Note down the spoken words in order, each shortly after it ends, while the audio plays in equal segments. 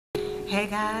Hey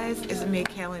guys, it's me,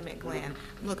 Kelly McGlenn.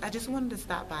 Look, I just wanted to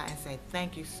stop by and say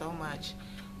thank you so much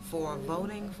for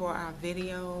voting for our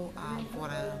video for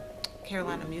the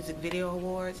Carolina Music Video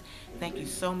Awards. Thank you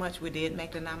so much. We did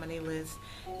make the nominee list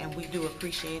and we do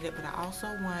appreciate it, but I also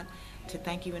want to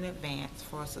thank you in advance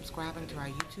for subscribing to our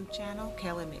YouTube channel,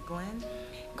 Kelly McGlenn.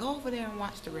 Go over there and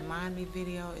watch the Remind Me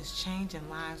video. It's changing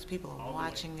lives. People are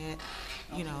watching it.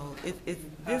 You know,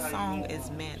 this song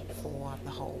is meant for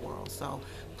the whole world. So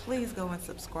please go and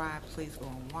subscribe. Please go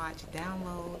and watch,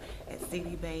 download at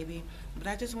CD Baby. But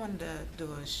I just wanted to do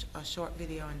a short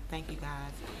video and thank you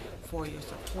guys for your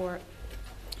support.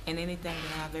 And anything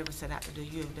that I've ever set out to do,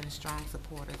 you have been strong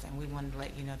supporters, and we wanted to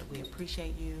let you know that we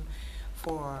appreciate you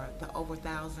for the over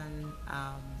 1,000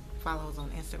 follows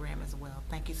on Instagram as well.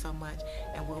 Thank you so much,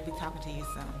 and we'll be talking to you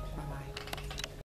soon. Bye-bye.